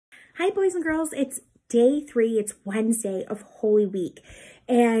Hi, boys and girls. It's day 3. It's Wednesday of Holy Week.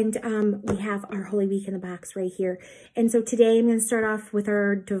 And we have our Holy Week in the box right here. And so today I'm going to start off with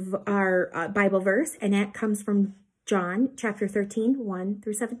our Bible verse. And that comes from John chapter 13, 1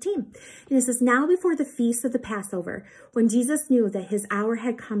 through 17. And it says, "Now before the feast of the Passover, when Jesus knew that his hour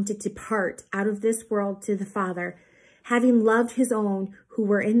had come to depart out of this world to the Father, having loved his own who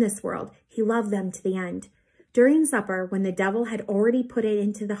were in this world, he loved them to the end. During supper, when the devil had already put it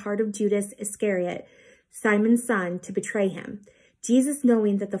into the heart of Judas Iscariot, Simon's son, to betray him, Jesus,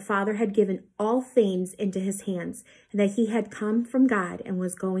 knowing that the Father had given all things into his hands, and that he had come from God and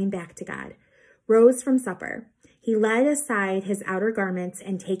was going back to God, rose from supper. He laid aside his outer garments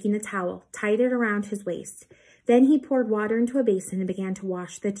and, taking a towel, tied it around his waist. Then he poured water into a basin and began to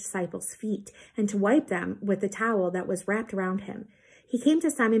wash the disciples' feet and to wipe them with the towel that was wrapped around him. He came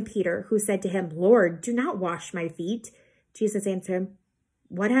to Simon Peter, who said to him, 'Lord, do not wash my feet.' Jesus answered him,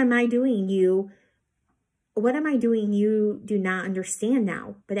 What am I doing you do not understand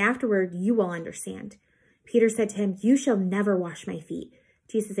now, but afterward you will understand." Peter said to him, "You shall never wash my feet."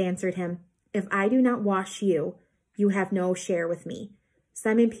 Jesus answered him, "If I do not wash you, you have no share with me."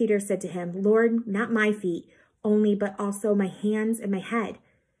 Simon Peter said to him, "Lord, not my feet only, but also my hands and my head."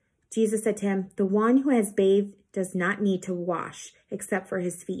 Jesus said to him, "The one who has bathed does not need to wash except for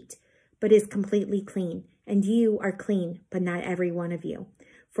his feet, but is completely clean. And you are clean, but not every one of you."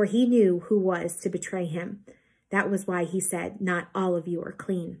 For he knew who was to betray him. That was why he said, "Not all of you are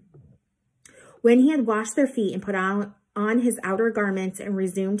clean." When he had washed their feet and put on his outer garments and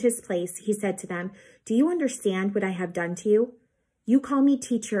resumed his place, he said to them, "Do you understand what I have done to you? You call me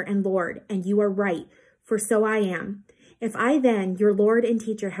teacher and Lord, and you are right, for so I am. If I then, your Lord and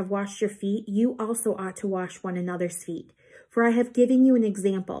teacher, have washed your feet, you also ought to wash one another's feet. For I have given you an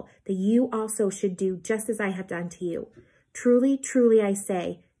example that you also should do just as I have done to you. Truly, truly, I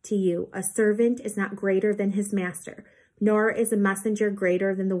say to you, a servant is not greater than his master, nor is a messenger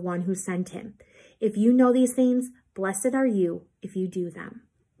greater than the one who sent him. If you know these things, blessed are you if you do them."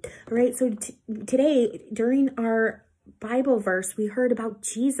 All right, so today, during our Bible verse, we heard about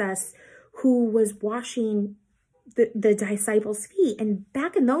Jesus who was washing the disciples' feet. And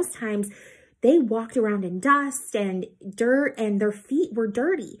back in those times, they walked around in dust and dirt, and their feet were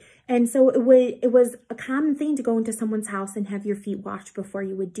dirty. And so it was a common thing to go into someone's house and have your feet washed before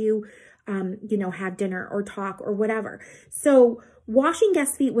you would have dinner or talk or whatever. So washing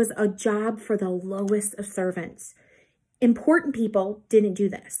guests' feet was a job for the lowest of servants. Important people didn't do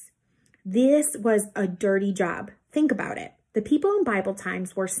this. This was a dirty job. Think about it. The people in Bible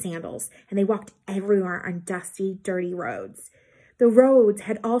times wore sandals, and they walked everywhere on dusty, dirty roads. The roads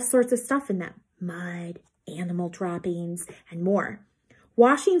had all sorts of stuff in them: mud, animal droppings, and more.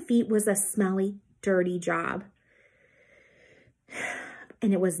 Washing feet was a smelly, dirty job,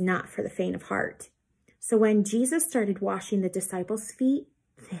 and it was not for the faint of heart. So when Jesus started washing the disciples' feet,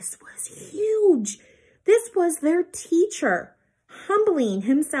 this was huge. This was their teacher, humbling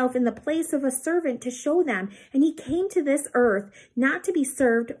himself in the place of a servant to show them. And he came to this earth not to be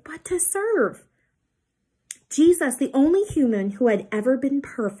served, but to serve. Jesus, the only human who had ever been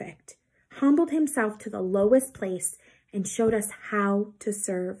perfect, humbled himself to the lowest place and showed us how to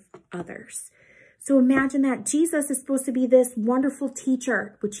serve others. So imagine that. Jesus is supposed to be this wonderful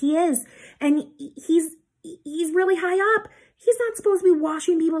teacher, which he is, and he's really high up. He's not supposed to be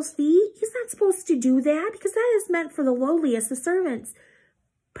washing people's feet. He's not supposed to do that because that is meant for the lowliest of servants.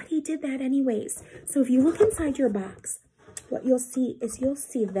 But he did that anyways. So if you look inside your box, what you'll see is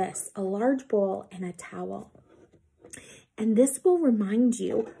this, a large bowl and a towel. And this will remind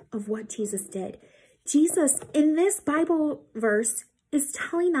you of what Jesus did. Jesus, in this Bible verse, is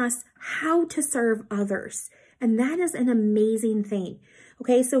telling us how to serve others. And that is an amazing thing.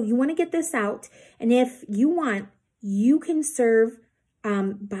 Okay, so you want to get this out. And if you want, you can serve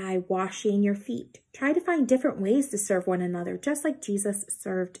by washing your feet. Try to find different ways to serve one another, just like Jesus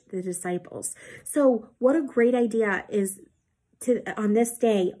served the disciples. So what a great idea is on this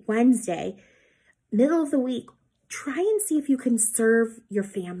day, Wednesday, middle of the week, try and see if you can serve your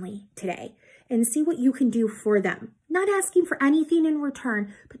family today and see what you can do for them. Not asking for anything in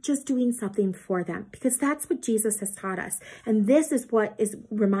return, but just doing something for them, because that's what Jesus has taught us. And this is what is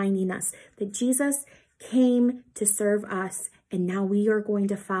reminding us that Jesus came to serve us, and now we are going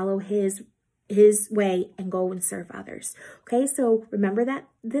to follow his way and go and serve others. Okay, so remember that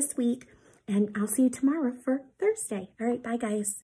this week, and I'll see you tomorrow for Thursday. All right, bye guys.